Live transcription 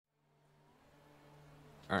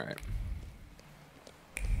All right.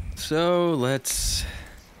 So let's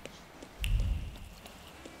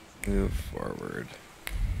move forward.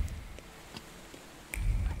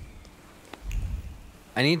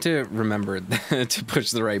 I need to remember to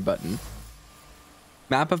push the right button.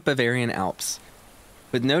 Map of Bavarian Alps.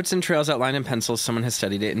 With notes and trails outlined in pencil, someone has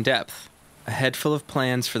studied it in depth. A head full of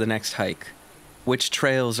plans for the next hike. Which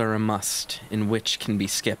trails are a must, and which can be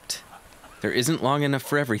skipped. There isn't long enough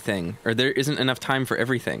for everything, or there isn't enough time for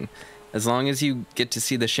everything. As long as you get to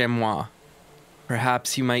see the chamois,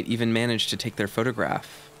 perhaps you might even manage to take their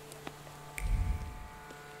photograph.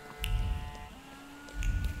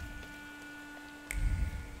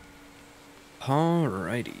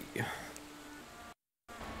 Alrighty.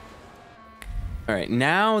 Alright,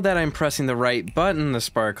 now that I'm pressing the right button, the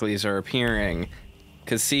sparklies are appearing.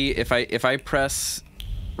 Cause see, if I press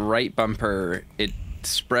right bumper, it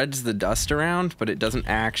spreads the dust around, but it doesn't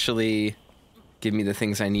actually give me the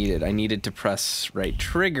things I needed. I needed to press right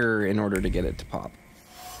trigger in order to get it to pop.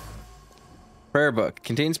 Prayer book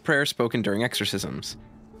contains prayers spoken during exorcisms.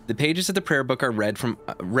 The pages of the prayer book are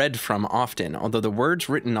read from often, although the words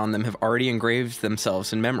written on them have already engraved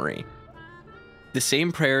themselves in memory. The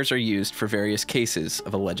same prayers are used for various cases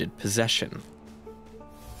of alleged possession.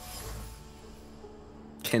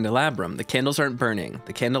 Candelabrum. The candles aren't burning.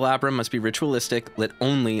 The candelabrum must be ritualistic, lit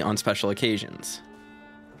only on special occasions.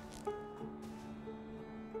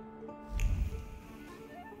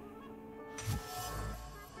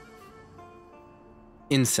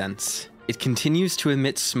 Incense. It continues to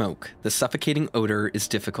emit smoke. The suffocating odor is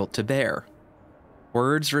difficult to bear.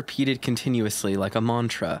 Words repeated continuously like a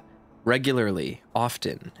mantra, regularly,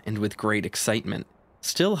 often, and with great excitement,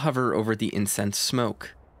 still hover over the incense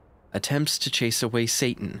smoke. Attempts to chase away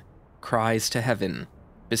Satan, cries to heaven,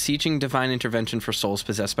 beseeching divine intervention for souls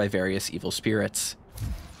possessed by various evil spirits.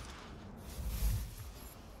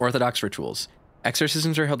 Orthodox rituals.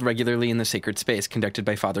 Exorcisms are held regularly in the sacred space, conducted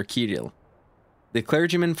by Father Kirill. The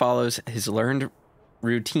clergyman follows his learned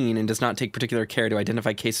routine and does not take particular care to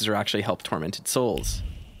identify cases or actually help tormented souls.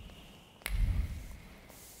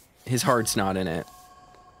 His heart's not in it.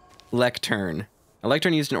 Lectern. A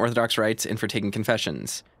lectern used in Orthodox rites and for taking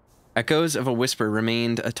confessions. Echoes of a whisper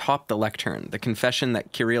remained atop the lectern, the confession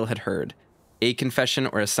that Kirill had heard. A confession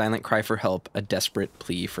or a silent cry for help, a desperate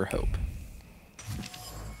plea for hope.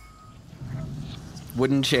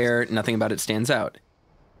 Wooden chair, nothing about it stands out.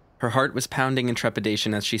 Her heart was pounding in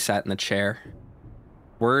trepidation as she sat in the chair.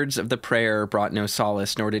 Words of the prayer brought no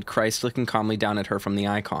solace, nor did Christ looking calmly down at her from the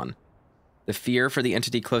icon. The fear for the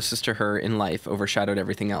entity closest to her in life overshadowed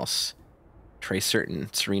everything else. Trace certain,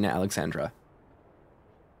 Serena Alexandra.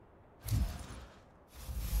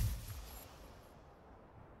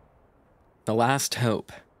 The last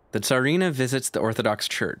hope. The Tsarina visits the Orthodox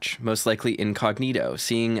Church, most likely incognito,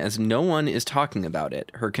 seeing as no one is talking about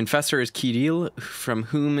it. Her confessor is Kirill, from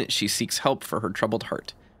whom she seeks help for her troubled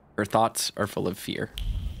heart. Her thoughts are full of fear.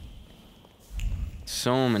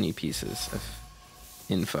 So many pieces of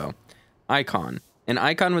info. Icon. An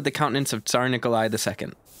icon with the countenance of Tsar Nikolai II.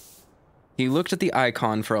 He looked at the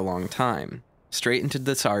icon for a long time, straight into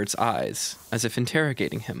the Tsar's eyes, as if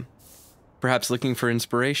interrogating him, perhaps looking for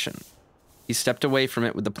inspiration. He stepped away from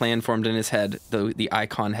it with the plan formed in his head, though the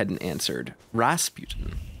icon hadn't answered.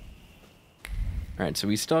 Rasputin. Alright, so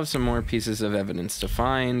we still have some more pieces of evidence to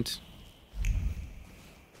find.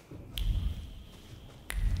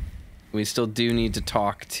 We still do need to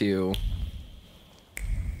talk to...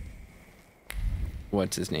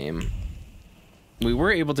 what's his name? We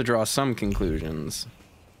were able to draw some conclusions.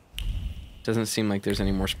 Doesn't seem like there's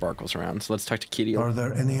any more sparkles around, so let's talk to Kirill. Are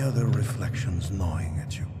there any other reflections gnawing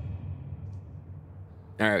at you?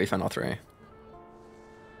 Alright, we found all three.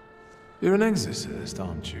 You're an exorcist,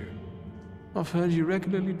 aren't you? I've heard you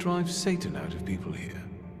regularly drive Satan out of people here.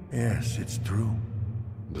 Yes, it's true.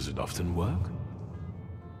 Does it often work?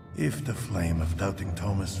 If the flame of doubting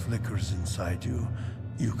Thomas flickers inside you,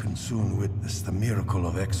 you can soon witness the miracle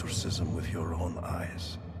of exorcism with your own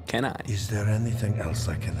eyes. Can I? Is there anything else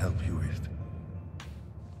I can help you with?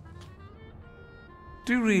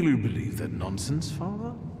 Do you really believe that nonsense,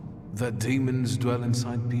 Father? That demons dwell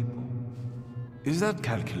inside people? Is that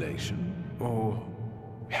calculation or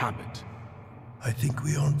habit? I think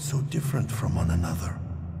we aren't so different from one another.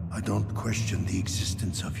 I don't question the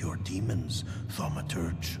existence of your demons,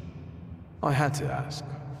 Thaumaturge. I had to ask.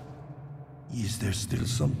 Is there still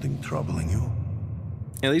something troubling you?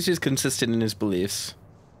 At least he's consistent in his beliefs.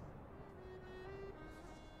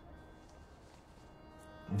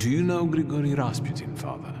 Do you know Grigory Rasputin,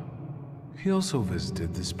 Father? He also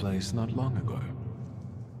visited this place not long ago.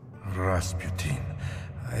 Rasputin.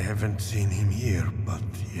 I haven't seen him here, but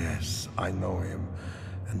yes, I know him,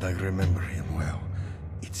 and I remember him well.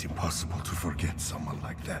 It's impossible to forget someone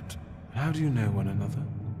like that. How do you know one another?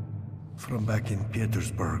 From back in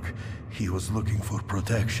Petersburg, he was looking for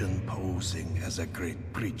protection, posing as a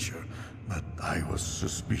great preacher, but I was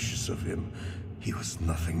suspicious of him. He was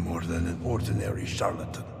nothing more than an ordinary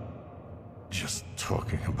charlatan. Just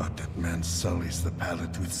talking about that man sullies the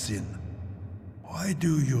palate with sin. Why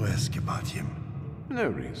do you ask about him? No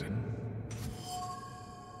reason.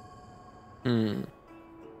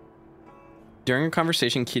 During a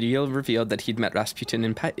conversation, Kirill revealed that he'd met Rasputin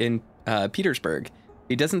in Petersburg.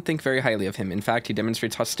 He doesn't think very highly of him. In fact, he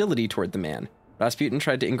demonstrates hostility toward the man. Rasputin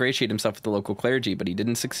tried to ingratiate himself with the local clergy, but he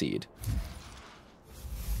didn't succeed.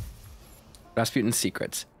 Rasputin's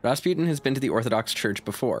secrets. Rasputin has been to the Orthodox Church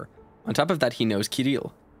before. On top of that, he knows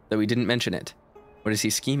Kirill, though he didn't mention it. What is he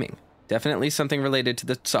scheming? Definitely something related to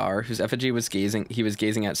the Tsar, whose effigy he was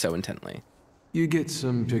gazing at so intently. You get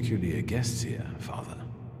some peculiar guests here, Father.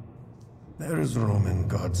 There is room in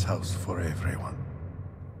God's house for everyone.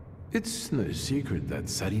 It's no secret that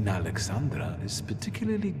Tsarina Alexandra is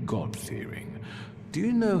particularly God-fearing. Do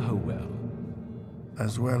you know her well?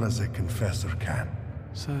 As well as a confessor can.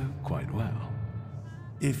 So, quite well.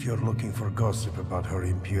 If you're looking for gossip about her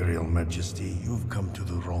Imperial Majesty, you've come to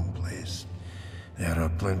the wrong place. There are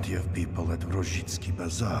plenty of people at Rozhitsky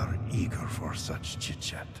Bazaar eager for such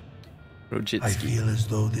chit-chat. Rozhitsky. I feel as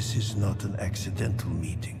though this is not an accidental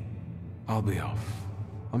meeting. I'll be off.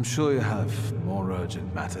 I'm sure you have more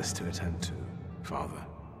urgent matters to attend to, Father.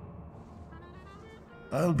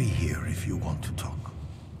 I'll be here if you want to talk.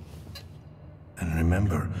 And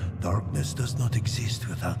remember, darkness does not exist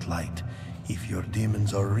without light. If your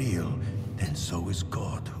demons are real, then so is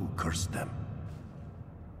God who cursed them.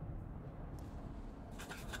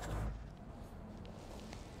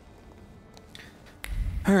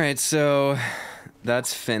 All right, so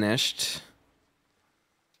that's finished.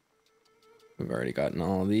 We've already gotten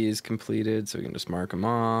all of these completed, so we can just mark them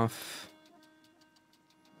off.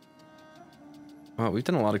 Wow, we've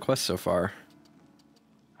done a lot of quests so far.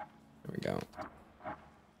 There we go.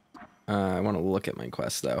 I want to look at my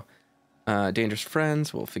quest, though. Dangerous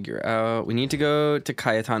friends, we'll figure out. We need to go to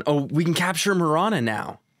Cayetan. Oh, we can capture Morana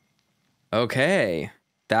now. Okay,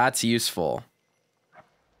 that's useful.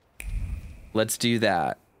 Let's do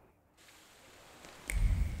that.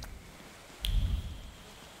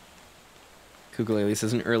 Kukulele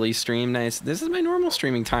says an early stream. Nice. This is my normal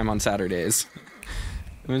streaming time on Saturdays.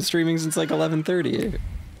 I've been streaming since like 11:30.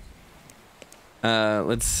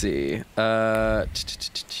 Let's see.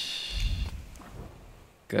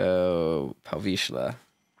 Go Palvishla.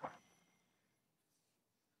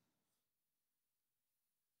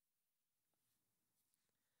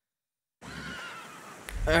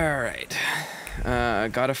 All right.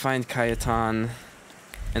 Gotta find Cayetan.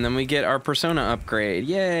 And then we get our persona upgrade.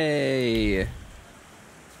 Yay!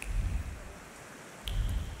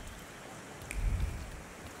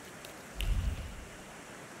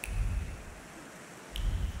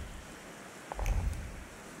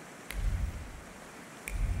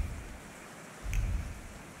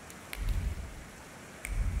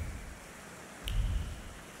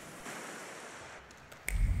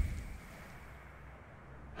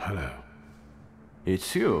 Hello.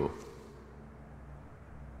 It's you.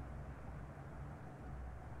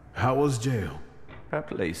 How was jail? A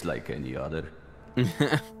place like any other.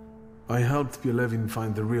 I helped Belevin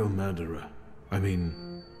find the real murderer. I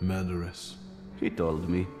mean, murderess. He told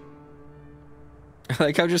me. I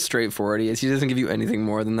like how just straightforward he is. He doesn't give you anything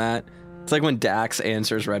more than that. It's like when Dax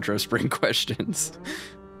answers Retro Spring questions.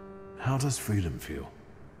 How does freedom feel?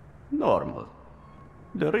 Normal.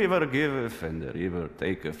 The river giveth and the river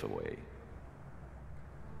taketh away.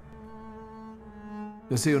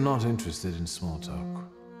 You see, you're not interested in small talk.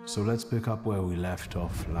 So let's pick up where we left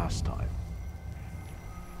off last time.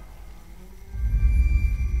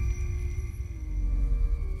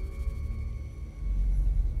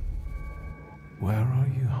 Where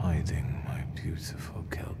are you hiding, my beautiful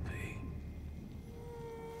Kelpie?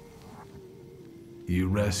 You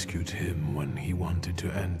rescued him when he wanted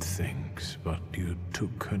to end things, but you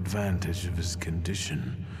took advantage of his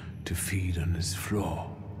condition to feed on his flaw.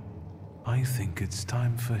 I think it's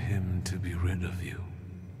time for him to be rid of you.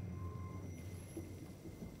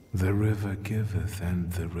 The river giveth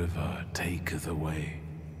and the river taketh away.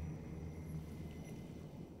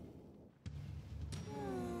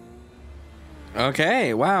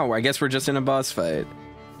 Okay, wow, I guess we're just in a boss fight.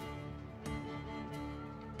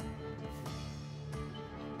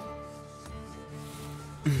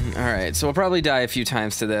 Alright, so we'll probably die a few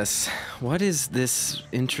times to this. What is this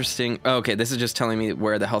interesting? Oh, okay, this is just telling me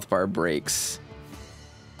where the health bar breaks.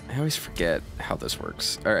 I always forget how this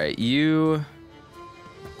works. Alright, you...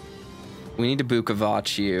 We need to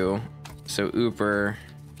Bukavach you. So, Ooper.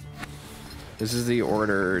 This is the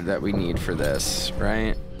order that we need for this,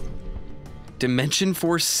 right? Dimension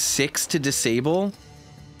Force 6 to disable?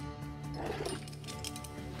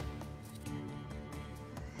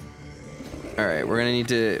 Alright, we're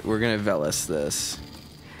gonna Velis this.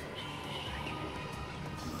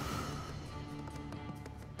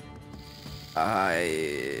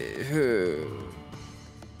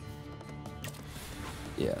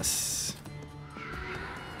 Yes.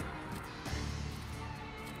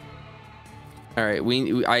 Alright,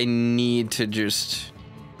 I need to just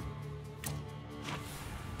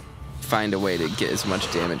find a way to get as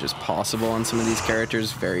much damage as possible on some of these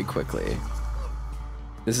characters very quickly.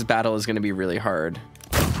 This battle is going to be really hard.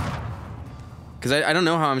 Because I don't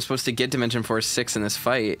know how I'm supposed to get Dimension Force 6 in this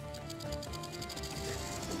fight.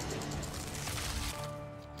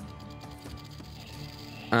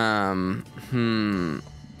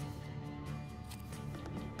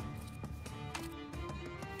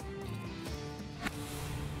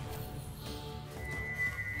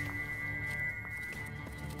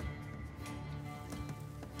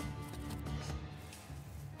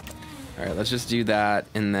 Alright, let's just do that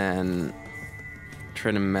and then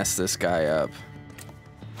try to mess this guy up.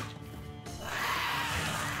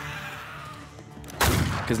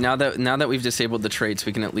 Because now that we've disabled the traits,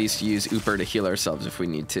 we can at least use Ooper to heal ourselves if we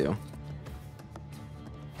need to.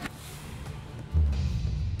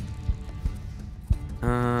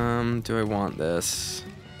 Do I want this?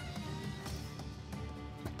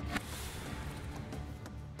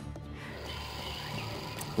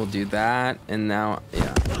 We'll do that, and now,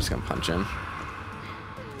 yeah, I'm just gonna punch him.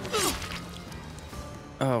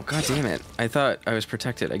 Oh, god damn it. I thought I was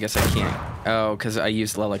protected. I guess I can't. Oh, because I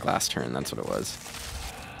used Lelic last turn. That's what it was.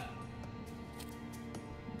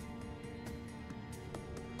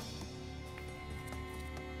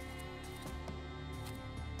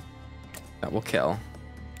 That will kill.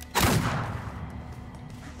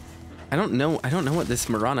 I don't know what this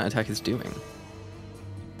Morana attack is doing.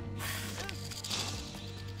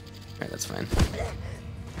 Alright, that's fine.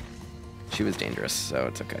 She was dangerous, so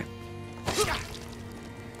it's okay.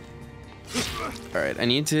 Alright, I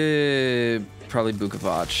need to probably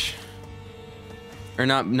Bukavach. Or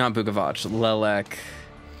not Bukavach, Lelek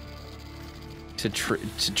to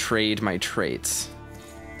trade my traits.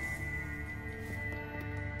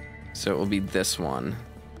 So it will be this one.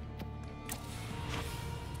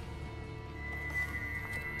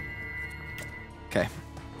 Okay,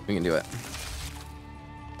 we can do it.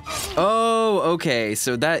 Oh, okay,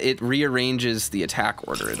 so that it rearranges the attack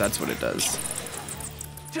order. That's what it does.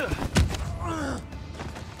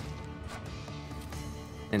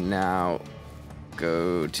 And now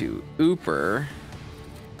go to Ooper,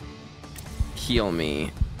 heal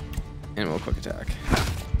me, and we'll quick attack.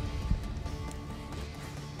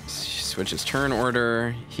 Switches turn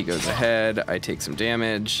order, he goes ahead, I take some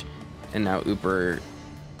damage, and now Ooper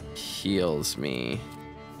heals me.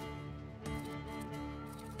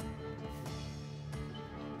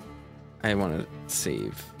 I want to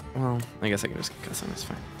save. Well, I guess I can just cuss him, it's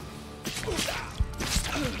fine.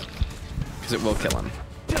 Because it will kill him.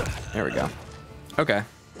 There we go. Okay.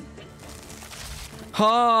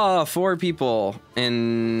 Ha! 4 people.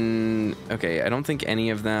 And okay, I don't think any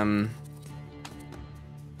of them.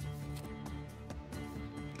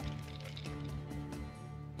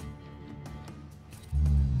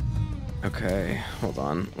 Okay, hold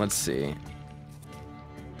on. Let's see.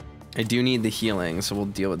 I do need the healing, so we'll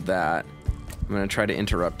deal with that. I'm gonna try to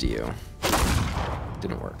interrupt you.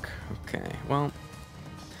 Didn't work. Okay, well.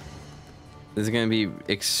 This is gonna be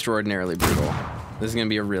extraordinarily brutal. This is gonna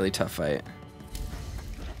be a really tough fight.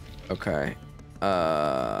 Okay.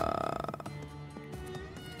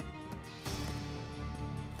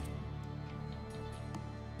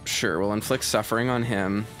 Sure, we'll inflict suffering on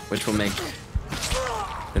him, which will make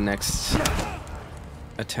the next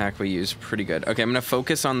attack we use pretty good. Okay, I'm gonna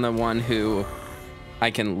focus on the one who I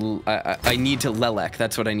need to Lelek.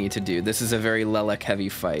 That's what I need to do. This is a very Lelek heavy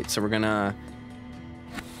fight, so we're gonna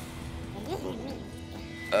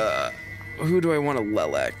who do I want to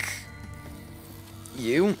Lelek?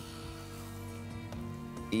 You?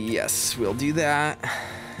 Yes, we'll do that.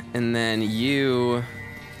 And then you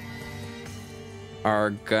are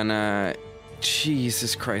gonna...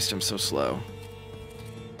 Jesus Christ, I'm so slow.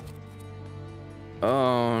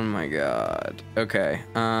 Oh my god. Okay,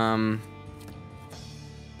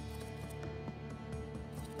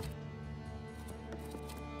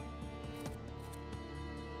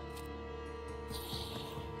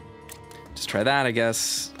 try that, I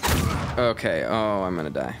guess. Okay. Oh, I'm gonna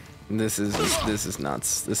die. This is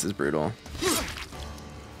nuts. This is brutal.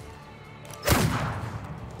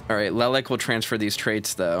 All right, Lelek will transfer these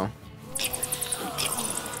traits though,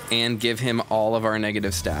 and give him all of our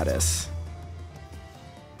negative status.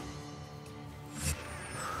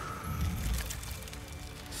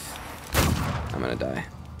 I'm gonna die.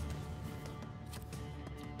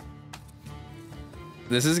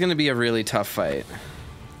 This is gonna be a really tough fight.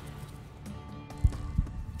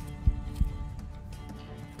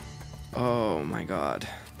 Oh my god.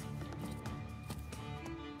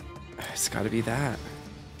 It's gotta be that.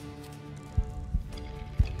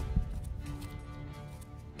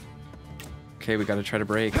 Okay, we gotta try to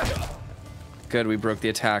break. Good, we broke the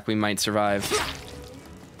attack. We might survive.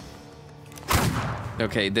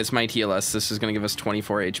 Okay, this might heal us. This is gonna give us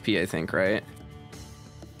 24 HP, I think, right?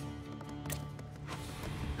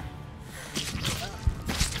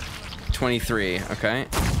 $23, okay.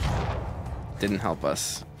 Didn't help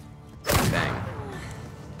us. Dang.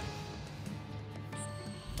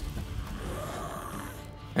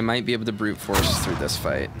 I might be able to brute force through this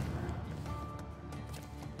fight.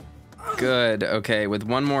 Good, okay, with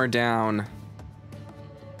one more down,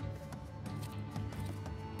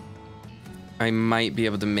 I might be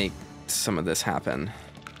able to make some of this happen.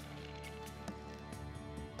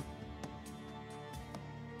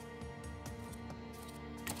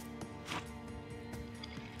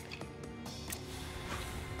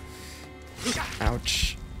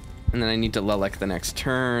 Ouch. And then I need to Lelek the next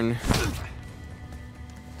turn.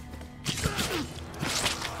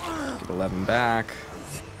 Get 11 back.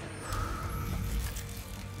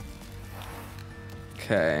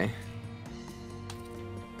 Okay.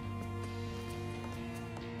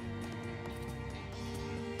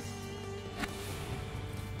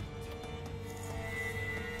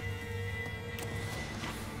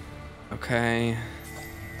 Okay.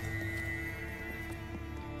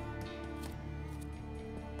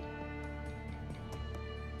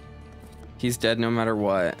 He's dead no matter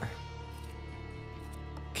what.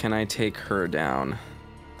 Can I take her down?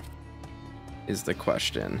 Is the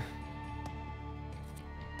question.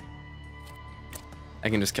 I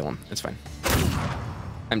can just kill him. It's fine.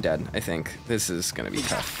 I'm dead, I think. This is gonna be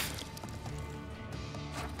tough.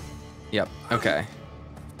 Yep, okay.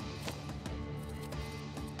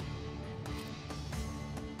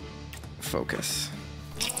 Focus.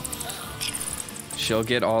 She'll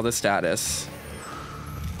get all the status.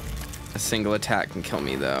 A single attack can kill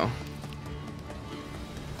me, though.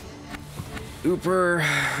 Ooper.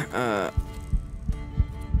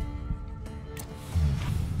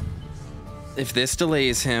 If this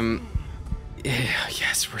delays him...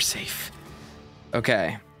 Yes, we're safe.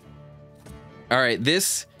 Okay. Alright,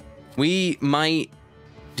 this... We might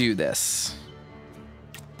do this.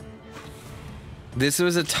 This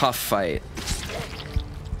was a tough fight.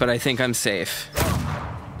 But I think I'm safe.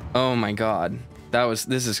 Oh my god.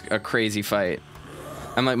 This is a crazy fight.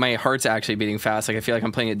 I'm like, my heart's actually beating fast. Like, I feel like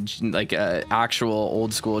I'm playing a actual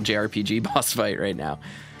old school JRPG boss fight right now.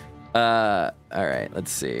 Alright,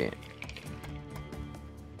 let's see.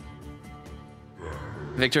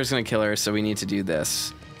 Victor's gonna kill her, so we need to do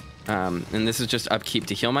this. And this is just upkeep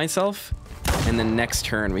to heal myself. And then next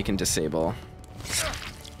turn we can disable.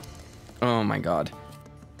 Oh my god.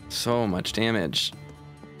 So much damage.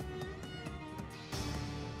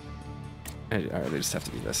 Alright, I just have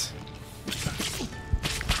to do this.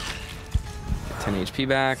 10 HP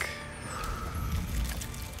back.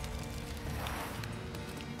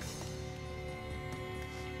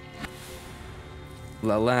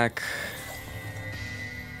 Lelek.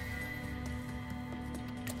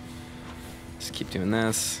 Just keep doing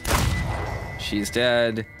this. She's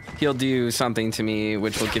dead. He'll do something to me,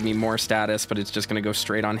 which will give me more status, but it's just gonna go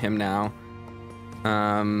straight on him now.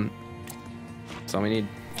 That's all we need.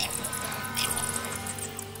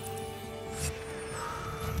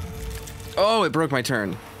 Oh, it broke my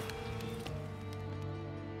turn.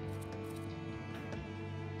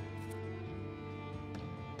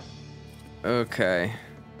 Okay.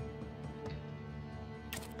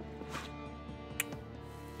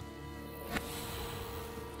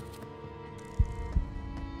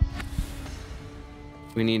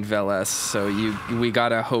 We need Veles, so we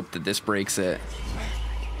gotta hope that this breaks it.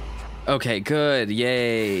 Okay, good,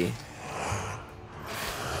 yay.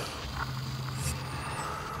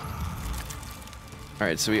 All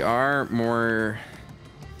right, so we are more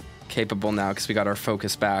capable now because we got our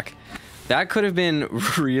focus back. That could have been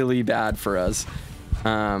really bad for us.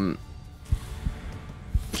 And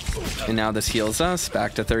now this heals us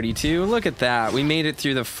back to 32. Look at that, we made it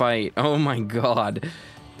through the fight. Oh my god.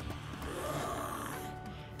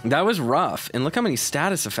 That was rough. And look how many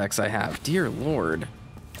status effects I have. Dear Lord.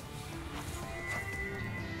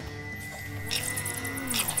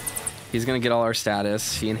 He's gonna get all our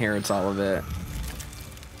status. He inherits all of it.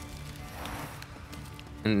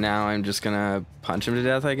 And now I'm just gonna punch him to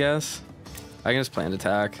death, I guess. I can just plant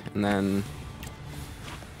attack, and then...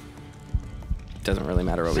 It doesn't really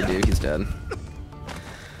matter what we do, he's dead.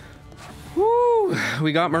 Woo!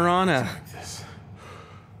 We got Morana.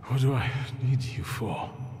 What do I need you for?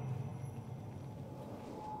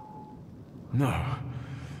 No,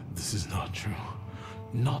 this is not true.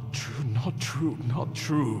 Not true, not true, not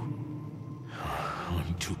true.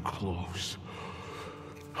 I'm too close.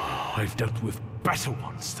 I've dealt with better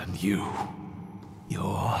ones than you.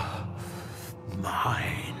 You're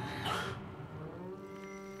mine.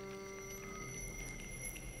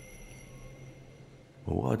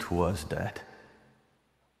 What was that?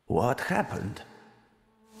 What happened?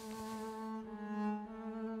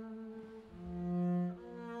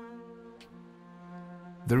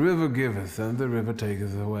 The river giveth and the river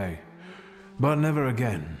taketh away. But never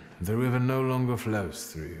again. The river no longer flows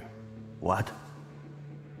through you. What?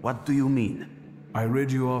 What do you mean? I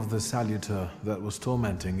rid you of the salutor that was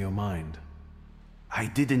tormenting your mind. I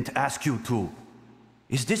didn't ask you to.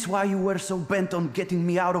 Is this why you were so bent on getting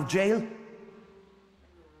me out of jail?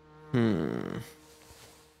 It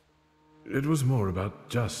was more about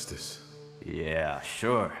justice. Yeah,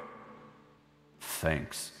 sure.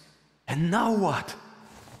 Thanks. And now what?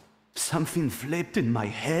 Something flipped in my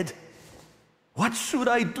head? What should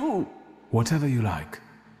I do? Whatever you like.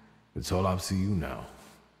 It's all up to you now.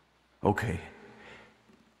 Okay.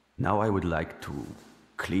 Now I would like to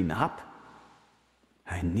clean up.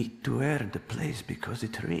 I need to air the place because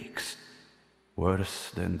it reeks.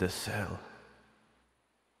 Worse than the cell.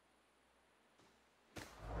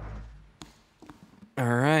 All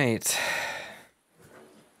right.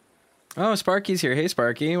 Oh, Sparky's here. Hey,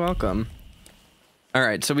 Sparky. Welcome. All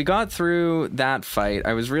right, so we got through that fight.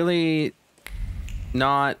 I was really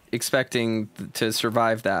not expecting to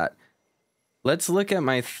survive that. Let's look at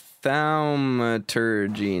my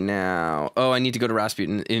thaumaturgy now. Oh, I need to go to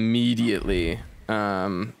Rasputin immediately.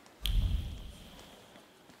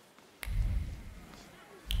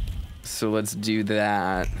 So let's do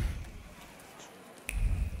that.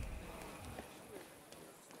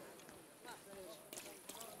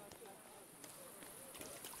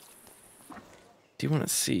 Do you want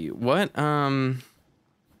to see what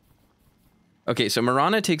okay, so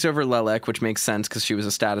Morana takes over Lelek, which makes sense because she was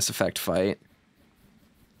a status effect fight.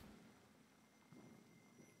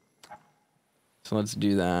 So let's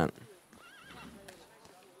do that.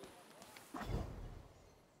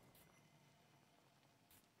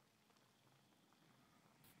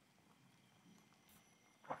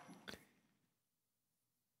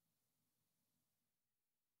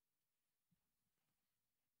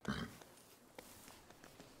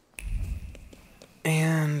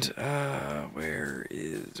 And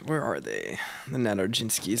where are they? The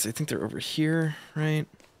Nadarjinskis. I think they're over here, right?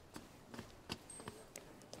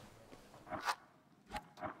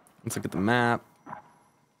 Let's look at the map.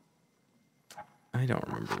 I don't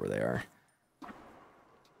remember where they are.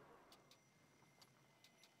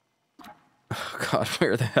 Oh god,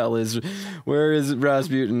 where is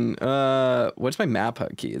Rasputin? What's my map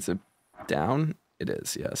hub key? Is it down? It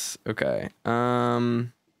is, yes. Okay.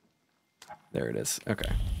 There it is.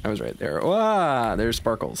 Okay. I was right there. Ah, there's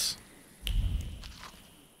Sparkles.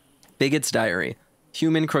 Bigot's diary.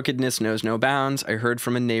 Human crookedness knows no bounds. I heard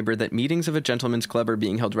from a neighbor that meetings of a gentleman's club are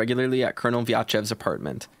being held regularly at Colonel Vyachev's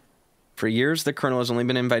apartment. For years, the colonel has only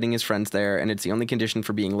been inviting his friends there, and it's the only condition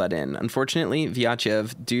for being let in. Unfortunately,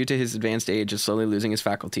 Vyachev, due to his advanced age, is slowly losing his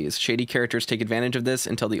faculties. Shady characters take advantage of this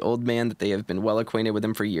and tell the old man that they have been well acquainted with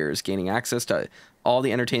him for years, gaining access to all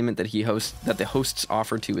the entertainment that the hosts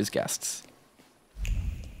offer to his guests.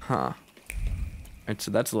 Huh. Alright,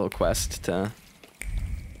 so that's a little quest to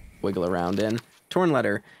wiggle around in. Torn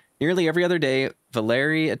letter. Nearly every other day,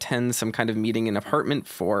 Valeri attends some kind of meeting in apartment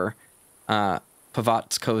 4,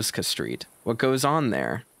 Pavatskoska Street. What goes on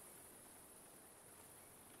there?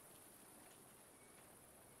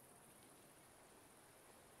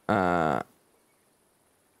 I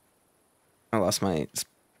lost my spot.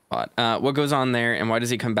 What goes on there, and why does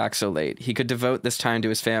he come back so late? He could devote this time to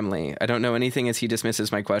his family. I don't know anything as he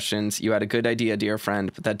dismisses my questions. You had a good idea, dear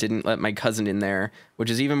friend, but that didn't let my cousin in there, which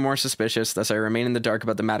is even more suspicious, thus I remain in the dark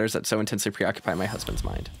about the matters that so intensely preoccupy my husband's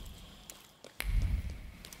mind.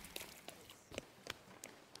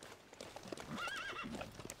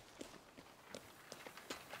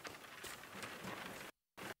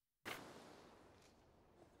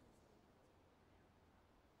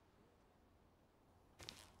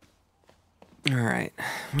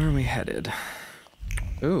 Where are we headed?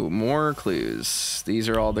 Ooh, more clues. These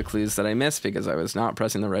are all the clues that I missed because I was not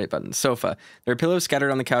pressing the right button. Sofa. There are pillows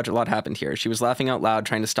scattered on the couch. A lot happened here. She was laughing out loud,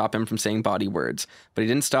 trying to stop him from saying bawdy words. But he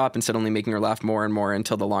didn't stop, instead only making her laugh more and more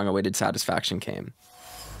until the long-awaited satisfaction came.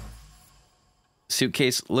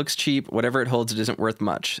 Suitcase. Looks cheap. Whatever it holds, it isn't worth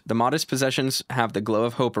much. The modest possessions have the glow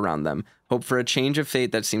of hope around them. Hope for a change of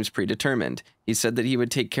fate that seems predetermined. He said that he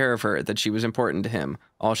would take care of her, that she was important to him.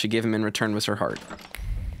 All she gave him in return was her heart.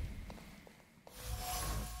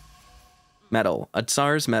 Medal. A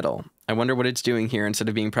Tsar's medal. I wonder what it's doing here instead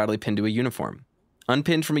of being proudly pinned to a uniform.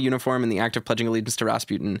 Unpinned from a uniform in the act of pledging allegiance to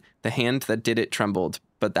Rasputin, the hand that did it trembled,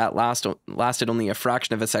 but that lasted only a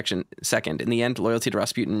fraction of a second. In the end, loyalty to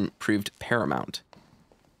Rasputin proved paramount.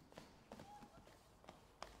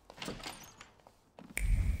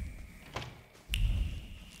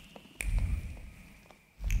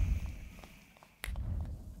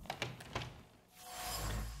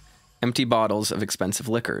 Empty bottles of expensive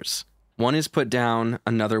liquors. One is put down,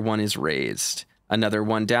 another one is raised. Another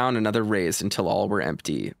one down, another raised, until all were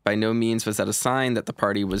empty. By no means was that a sign that the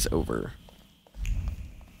party was over.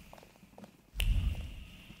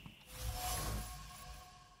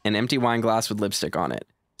 An empty wine glass with lipstick on it.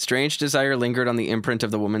 Strange desire lingered on the imprint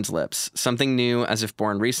of the woman's lips. Something new, as if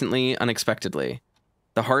born recently, unexpectedly.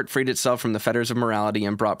 The heart freed itself from the fetters of morality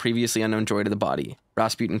and brought previously unknown joy to the body.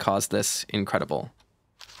 Rasputin caused this incredible.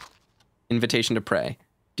 Invitation to pray.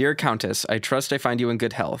 Dear Countess, I trust I find you in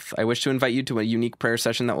good health. I wish to invite you to a unique prayer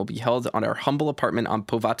session that will be held on our humble apartment on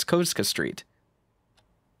Povatskovska Street.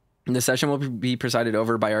 The session will be presided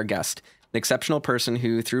over by our guest, an exceptional person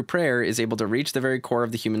who, through prayer, is able to reach the very core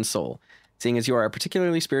of the human soul. Seeing as you are a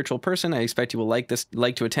particularly spiritual person, I expect you will like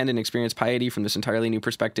to attend and experience piety from this entirely new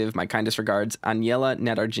perspective. My kindest regards, Aniela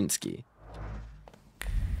Nadarjinsky.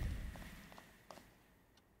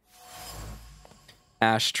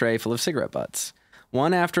 Ashtray full of cigarette butts.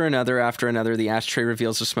 One after another, the ashtray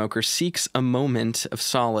reveals the smoker seeks a moment of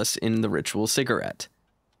solace in the ritual cigarette.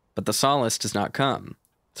 But the solace does not come,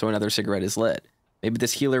 so another cigarette is lit. Maybe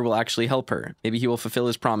this healer will actually help her. Maybe he will fulfill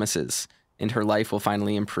his promises, and her life will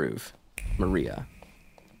finally improve. Maria.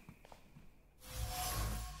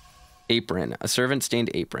 Apron. A servant-stained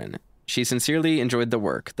apron. She sincerely enjoyed the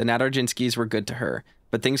work. The Nadarjinskys were good to her.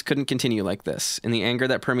 But things couldn't continue like this. In the anger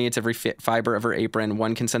that permeates every fiber of her apron,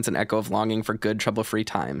 one can sense an echo of longing for good, trouble-free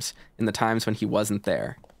times, in the times when he wasn't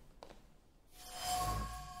there.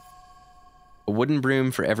 A wooden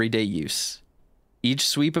broom for everyday use. Each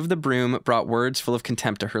sweep of the broom brought words full of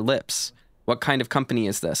contempt to her lips. What kind of company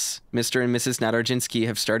is this? Mr. and Mrs. Nadarjinsky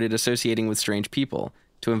have started associating with strange people.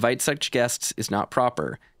 To invite such guests is not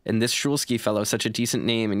proper, and this Szulski fellow such a decent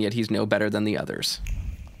name, and yet he's no better than the others.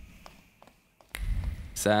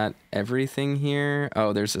 Is that everything here?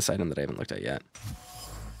 Oh, there's this item that I haven't looked at yet.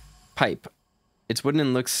 Pipe. It's wooden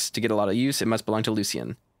and looks to get a lot of use. It must belong to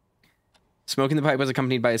Lucien. Smoking the pipe was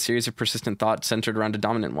accompanied by a series of persistent thoughts centered around a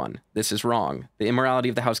dominant one. This is wrong. The immorality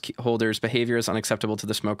of the householder's behavior is unacceptable to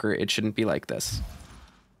the smoker. It shouldn't be like this.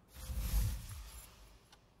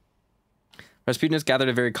 Rasputin has gathered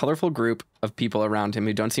a very colorful group of people around him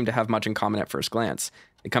who don't seem to have much in common at first glance.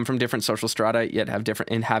 They come from different social strata, yet have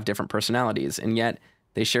different personalities, and yet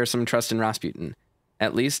they share some trust in Rasputin,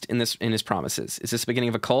 at least in his promises. Is this the beginning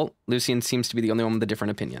of a cult? Lucien seems to be the only one with a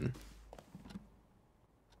different opinion.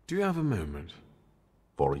 Do you have a moment?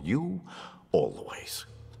 For you, always.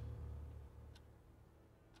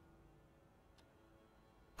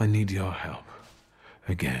 I need your help.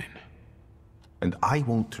 Again. And I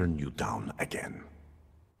won't turn you down again.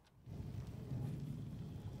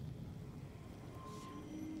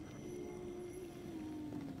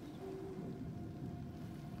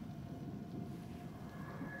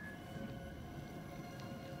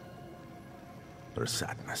 Her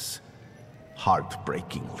sadness,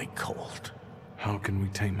 heartbreakingly cold. How can we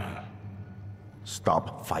tame her?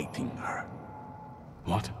 Stop fighting her.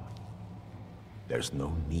 What? There's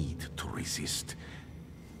no need to resist.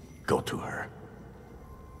 Go to her.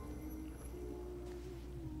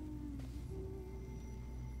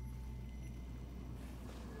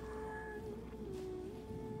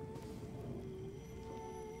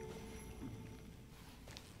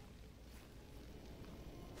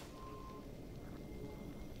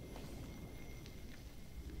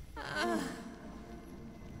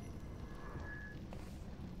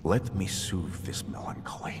 Let me soothe this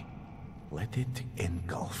melancholy. Let it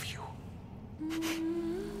engulf you.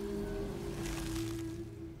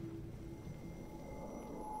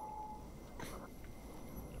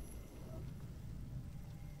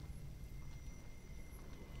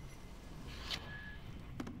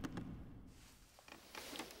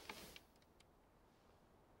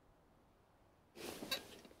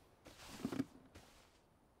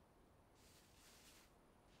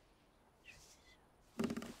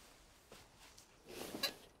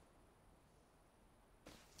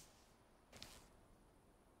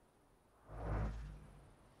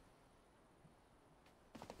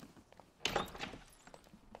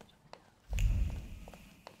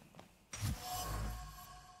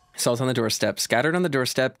 Salt on the doorstep. Scattered on the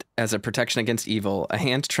doorstep as a protection against evil. A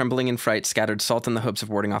hand trembling in fright scattered salt in the hopes of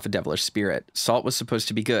warding off a devilish spirit. Salt was supposed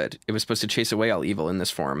to be good. It was supposed to chase away all evil in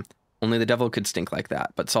this form. Only the devil could stink like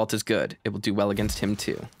that, but salt is good. It will do well against him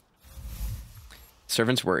too.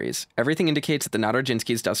 Servant's worries. Everything indicates that the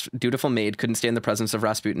Nadarzinski's dutiful maid couldn't stand the presence of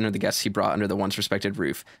Rasputin or the guests he brought under the once respected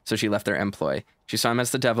roof, so she left their employ. She saw him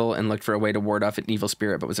as the devil and looked for a way to ward off an evil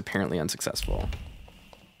spirit, but was apparently unsuccessful.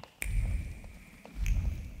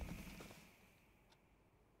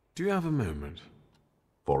 Do you have a moment?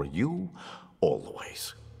 For you,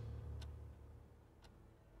 always.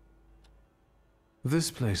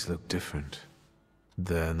 This place looked different.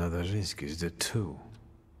 The Nadarzinskis did too.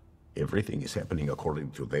 Everything is happening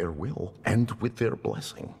according to their will and with their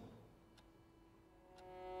blessing.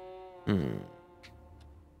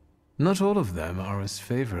 Not all of them are as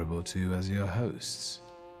favorable to you as your hosts.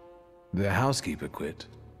 Their housekeeper quit.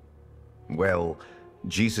 Well,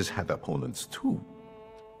 Jesus had opponents too.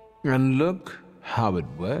 And look how it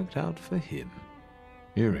worked out for him.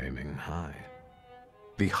 You're aiming high.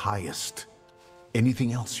 The highest.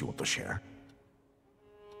 Anything else you want to share?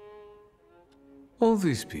 All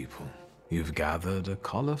these people, you've gathered a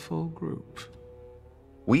colorful group.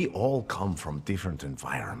 We all come from different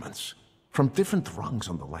environments, from different rungs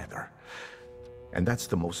on the ladder. And that's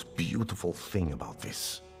the most beautiful thing about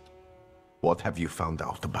this. What have you found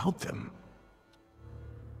out about them?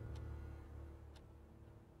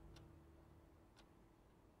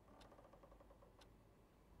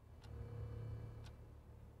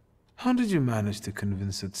 How did you manage to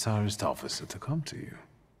convince a Tsarist officer to come to you?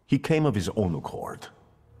 He came of his own accord,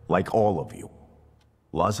 like all of you.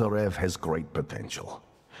 Lazarev has great potential.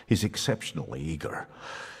 He's exceptionally eager.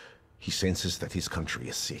 He senses that his country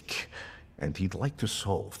is sick, and he'd like to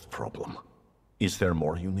solve the problem. Is there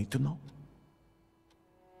more you need to know?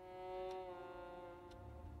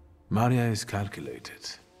 Maria is calculated.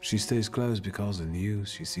 She stays close because in you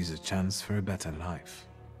she sees a chance for a better life.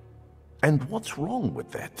 And what's wrong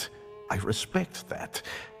with that? I respect that.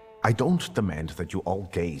 I don't demand that you all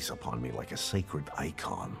gaze upon me like a sacred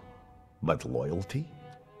icon. But loyalty?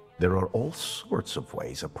 There are all sorts of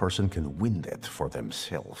ways a person can win that for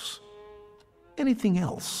themselves. Anything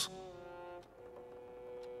else?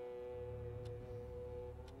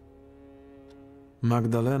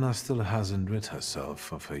 Magdalena still hasn't rid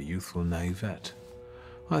herself of her youthful naivete.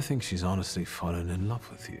 I think she's honestly fallen in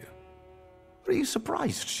love with you. Are you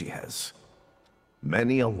surprised she has?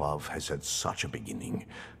 Many a love has had such a beginning.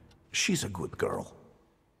 She's a good girl.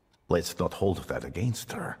 Let's not hold that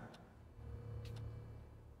against her.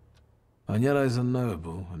 Aniela is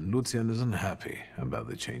unknowable, and Lucian is unhappy about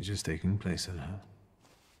the changes taking place in her.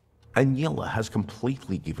 Aniela has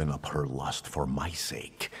completely given up her lust for my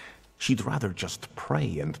sake. She'd rather just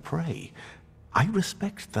pray and pray. I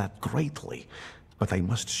respect that greatly, but I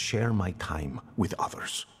must share my time with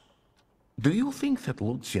others. Do you think that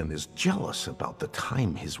Lucian is jealous about the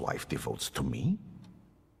time his wife devotes to me?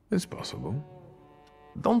 It's possible.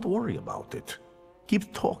 Don't worry about it.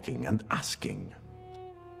 Keep talking and asking.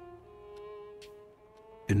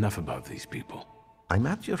 Enough about these people. I'm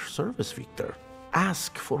at your service, Wiktor.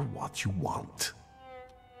 Ask for what you want.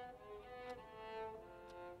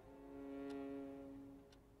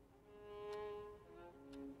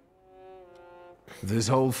 This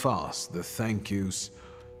whole farce, the thank yous,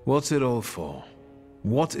 what's it all for?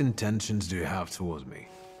 What intentions do you have toward me?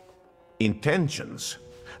 Intentions?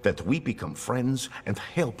 That we become friends and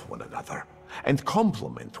help one another, and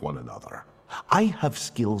complement one another. I have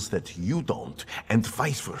skills that you don't, and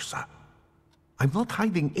vice versa. I'm not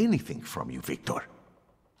hiding anything from you, Wiktor.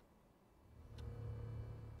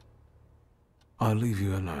 I'll leave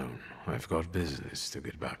you alone. I've got business to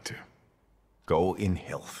get back to. Go in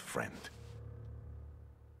health, friend.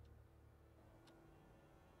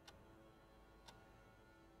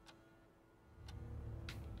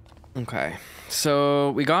 Okay,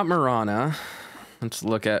 so we got Morana. Let's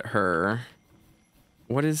look at her.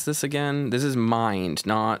 What is this again? This is mind,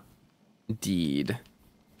 not deed.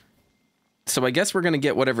 So I guess we're going to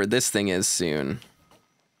get whatever this thing is soon.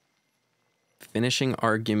 Finishing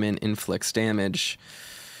argument inflicts damage.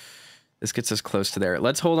 This gets us close to there.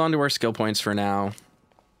 Let's hold on to our skill points for now.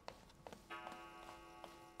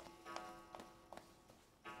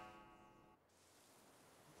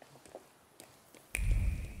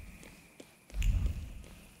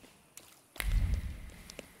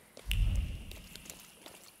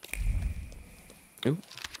 Ooh.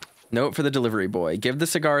 Note for the delivery boy. Give the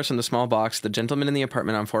cigars from the small box to the gentleman in the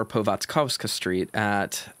apartment on 4 Povatskowska Street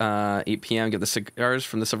at 8 p.m. Give the cigars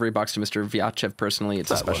from the silvery box to Mr. Vyachev personally.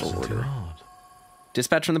 It's a special order.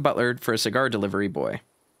 Dispatch from the butler for a cigar delivery boy.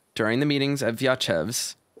 During the meetings at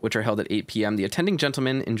Vyachev's, which are held at 8 p.m., the attending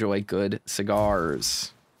gentlemen enjoy good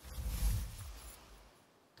cigars.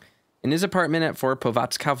 In his apartment at 4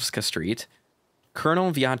 Povatskovska Street,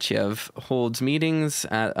 Colonel Vyachev holds meetings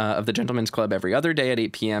of the Gentlemen's Club every other day at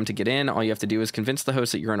 8 p.m. To get in, all you have to do is convince the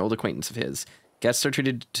host that you're an old acquaintance of his. Guests are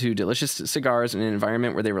treated to delicious cigars in an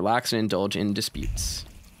environment where they relax and indulge in disputes.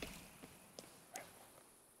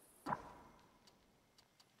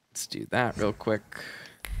 Let's do that real quick.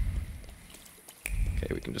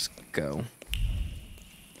 Okay, we can just go.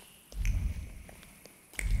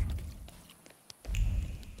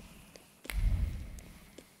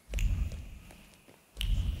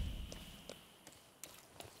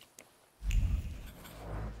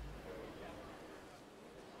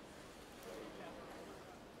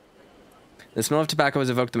 The smell of tobacco has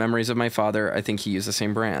evoked the memories of my father. I think he used the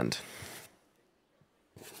same brand.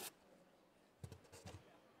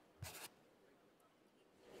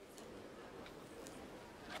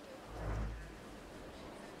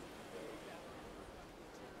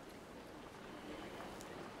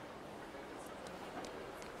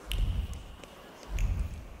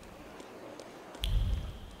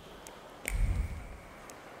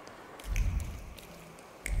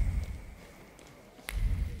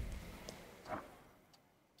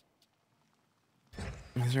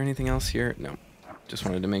 Is there anything else here? No. Just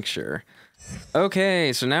wanted to make sure.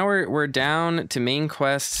 Okay, so now we're down to main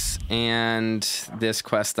quests and this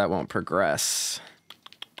quest that won't progress.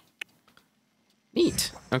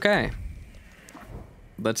 Neat. Okay.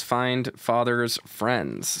 Let's find Father's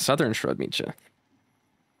friends. Southern Shrodmicha.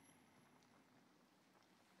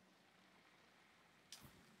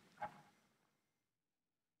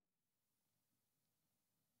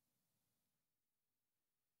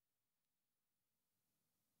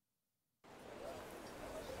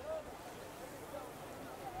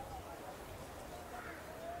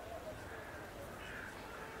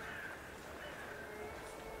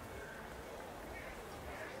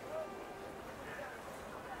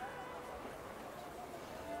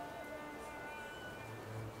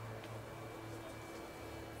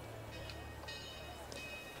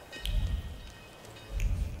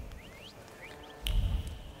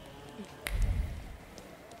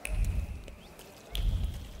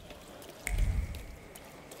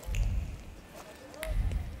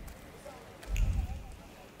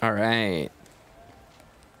 All right.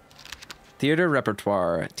 Theater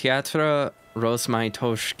repertoire. Teatra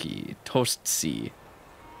Rozmaitoshki.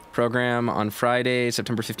 Program on Friday,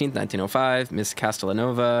 September 15th, 1905. Miss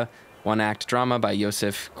Castellanova. One-act drama by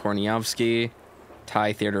Josef Korniavsky.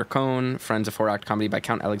 Thai Theater Cone. Friends of four-act comedy by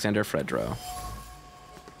Count Alexander Fredro.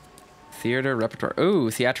 Theater repertoire. Ooh,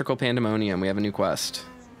 theatrical pandemonium. We have a new quest.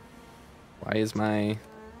 Why is my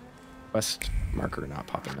quest marker not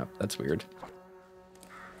popping up? That's weird.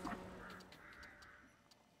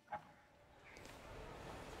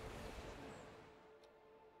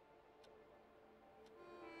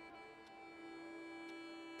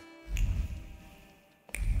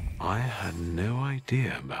 I had no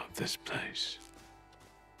idea about this place.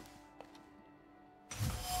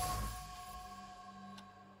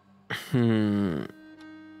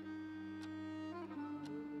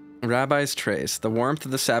 Rabbi's trace. The warmth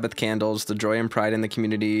of the Sabbath candles, the joy and pride in the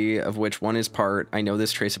community of which one is part. I know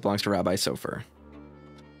this trace belongs to Rabbi Sofer.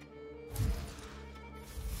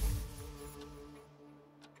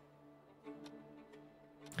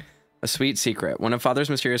 A sweet secret. One of Father's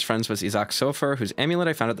mysterious friends was Isaac Sofer, whose amulet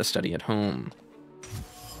I found at the study at home.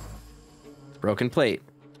 Broken plate.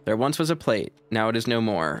 There once was a plate. Now it is no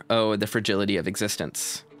more. Oh, the fragility of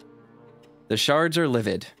existence. The shards are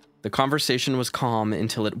livid. The conversation was calm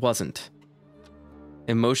until it wasn't.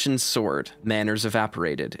 Emotions soared, manners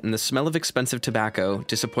evaporated, and the smell of expensive tobacco,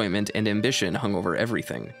 disappointment, and ambition hung over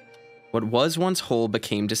everything. What was once whole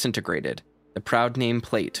became disintegrated. The proud name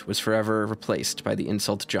plate was forever replaced by the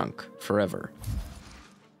insult junk. Forever.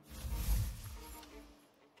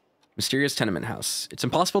 Mysterious tenement house. It's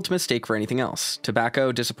impossible to mistake for anything else.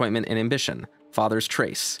 Tobacco, disappointment, and ambition. Father's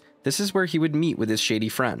trace. This is where he would meet with his shady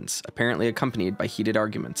friends, apparently accompanied by heated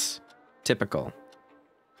arguments. Typical.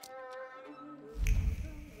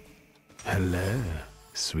 Hello,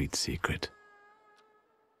 sweet secret.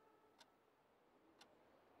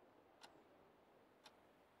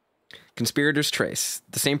 Conspirator's trace.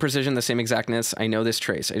 The same precision, the same exactness. I know this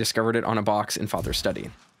trace. I discovered it on a box in Father's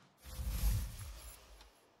study.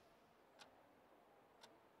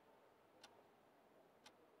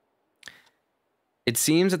 It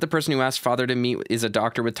seems that the person who asked Father to meet is a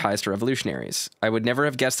doctor with ties to revolutionaries. I would never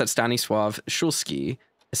have guessed that Stanisław Szulski,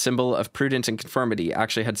 a symbol of prudence and conformity,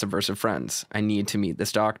 actually had subversive friends. I need to meet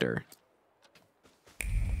this doctor.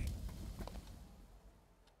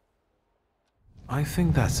 I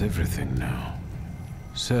think that's everything now.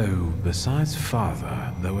 So, besides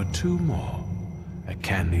father, there were two more. A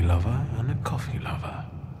candy lover and a coffee lover.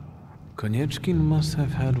 Konieczkin must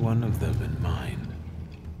have had one of them in mind.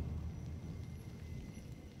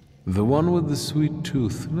 The one with the sweet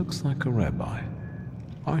tooth looks like a rabbi.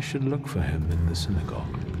 I should look for him in the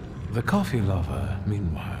synagogue. The coffee lover,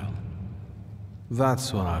 meanwhile.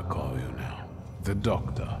 That's what I call you now. The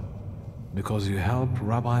doctor. Because you help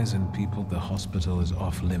rabbis and people the hospital is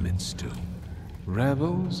off limits to.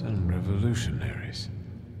 Rebels and revolutionaries.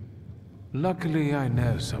 Luckily, I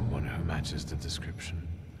know someone who matches the description.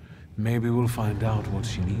 Maybe we'll find out what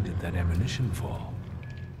she needed that ammunition for.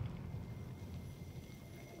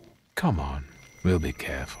 Come on, we'll be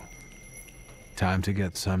careful. Time to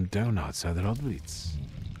get some donuts at Rodwitz.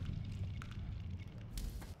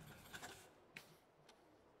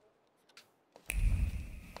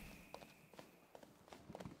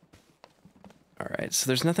 Alright, so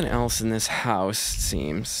there's nothing else in this house, it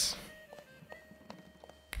seems.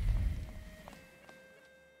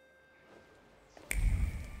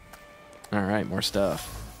 Alright, more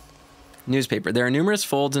stuff. Newspaper. There are numerous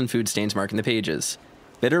folds and food stains marking the pages.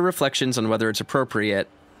 Bitter reflections on whether it's appropriate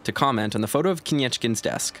to comment on the photo of Konieczkin's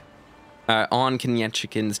desk. On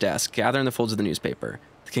Konieczkin's desk, gather in the folds of the newspaper.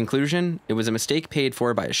 The conclusion? It was a mistake paid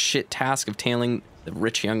for by a shit task of tailing the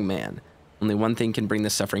rich young man. Only one thing can bring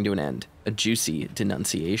this suffering to an end. A juicy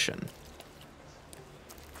denunciation.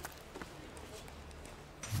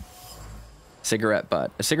 Cigarette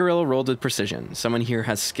butt. A cigarillo rolled with precision. Someone here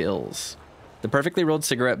has skills. The perfectly rolled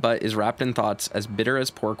cigarette butt is wrapped in thoughts as bitter as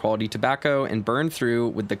poor quality tobacco and burned through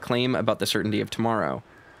with the claim about the certainty of tomorrow.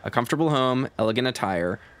 A comfortable home, elegant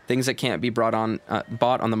attire, things that can't be bought on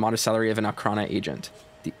the modest salary of an Akrana agent.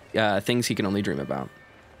 Things he can only dream about.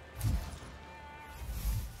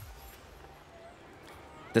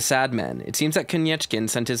 The sad men. It seems that Konieczkin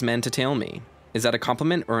sent his men to tail me. Is that a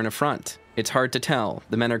compliment or an affront? It's hard to tell.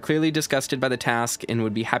 The men are clearly disgusted by the task and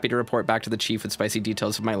would be happy to report back to the chief with spicy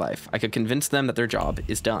details of my life. I could convince them that their job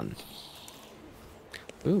is done.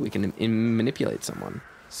 Ooh, we can manipulate someone.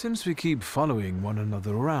 Since we keep following one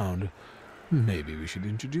another around, maybe we should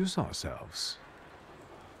introduce ourselves.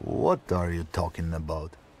 What are you talking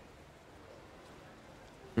about?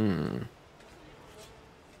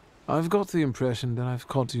 I've got the impression that I've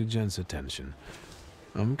caught you gents' attention.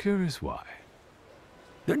 I'm curious why.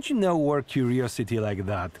 Don't you know where curiosity like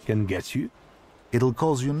that can get you? It'll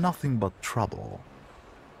cause you nothing but trouble.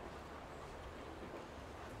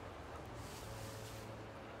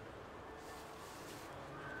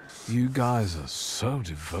 You guys are so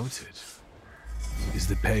devoted. Is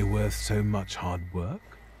the pay worth so much hard work?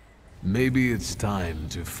 Maybe it's time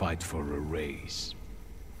to fight for a raise.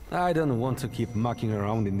 I don't want to keep mucking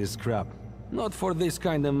around in this crap. Not for this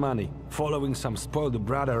kind of money. Following some spoiled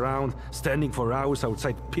brat around, standing for hours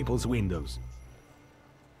outside people's windows.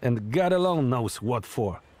 And God alone knows what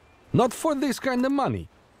for. Not for this kind of money.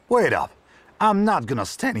 Wait up. I'm not gonna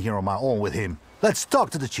stand here on my own with him. Let's talk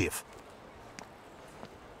to the chief.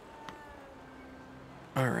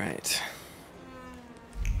 All right.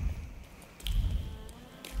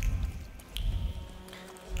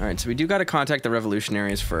 All right, so we do got to contact the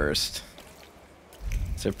revolutionaries first.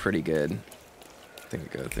 It's a pretty good thing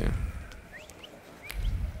to go through.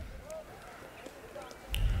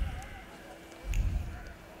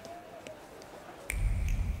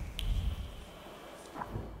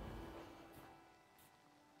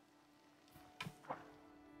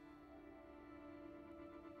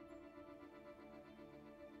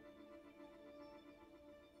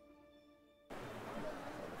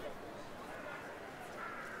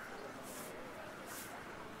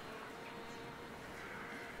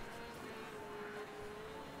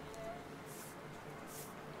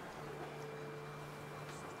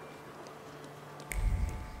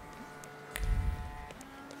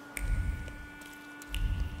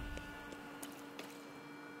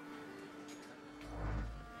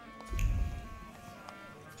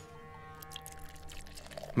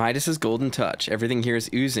 Midas's golden touch. Everything here is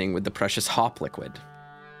oozing with the precious hop liquid.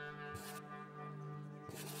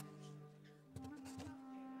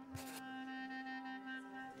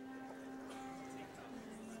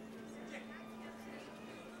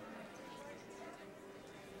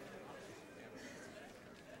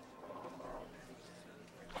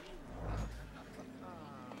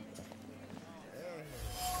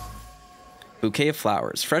 Bouquet of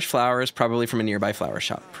flowers. Fresh flowers, probably from a nearby flower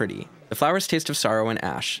shop. Pretty. The flowers taste of sorrow and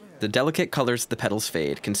ash. The delicate colors of the petals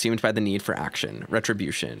fade, consumed by the need for action,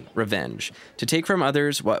 retribution, revenge. To take from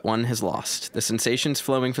others what one has lost. The sensations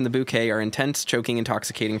flowing from the bouquet are intense, choking,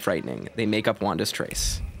 intoxicating, frightening. They make up Wanda's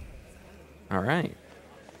trace. All right.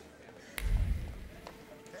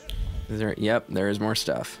 Is there? Yep, there is more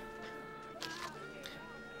stuff.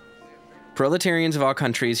 Proletarians of all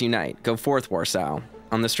countries unite. Go forth, Warsaw.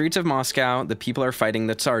 On the streets of Moscow, the people are fighting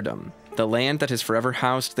the Tsardom. The land that has forever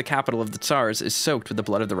housed the capital of the Tsars is soaked with the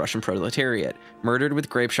blood of the Russian proletariat, murdered with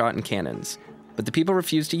grape shot and cannons. But the people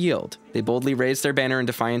refuse to yield. They boldly raise their banner in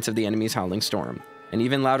defiance of the enemy's howling storm. An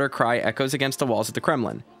even louder cry echoes against the walls of the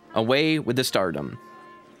Kremlin. Away with the Tsardom.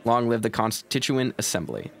 Long live the Constituent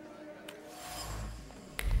Assembly.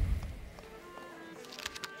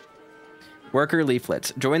 Worker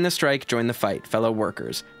leaflets. Join the strike, join the fight, fellow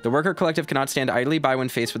workers. The worker collective cannot stand idly by when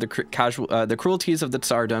faced with the cruelties of the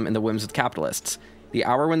Tsardom and the whims of the capitalists. The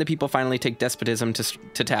hour when the people finally take despotism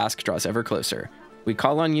to task draws ever closer. We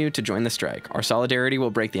call on you to join the strike. Our solidarity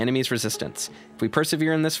will break the enemy's resistance. If we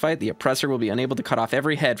persevere in this fight, the oppressor will be unable to cut off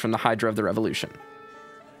every head from the hydra of the revolution.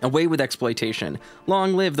 Away with exploitation.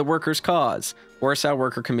 Long live the workers' cause. Warsaw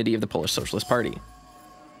Worker Committee of the Polish Socialist Party.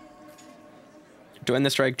 Join the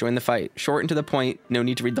strike, join the fight. Short and to the point, no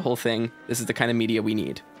need to read the whole thing. This is the kind of media we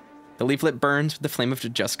need. The leaflet burns with the flame of a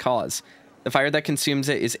just cause. The fire that consumes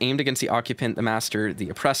it is aimed against the occupant, the master, the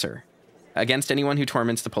oppressor. Against anyone who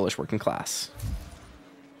torments the Polish working class.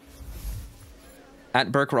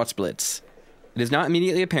 At Berkrotsblitz. It is not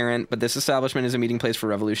immediately apparent, but this establishment is a meeting place for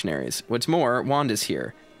revolutionaries. What's more, Wanda's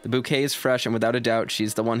here. The bouquet is fresh, and without a doubt,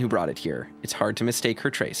 she's the one who brought it here. It's hard to mistake her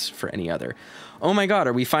trace for any other. Oh my god,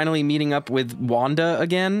 are we finally meeting up with Wanda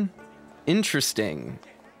again? Interesting.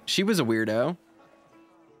 She was a weirdo.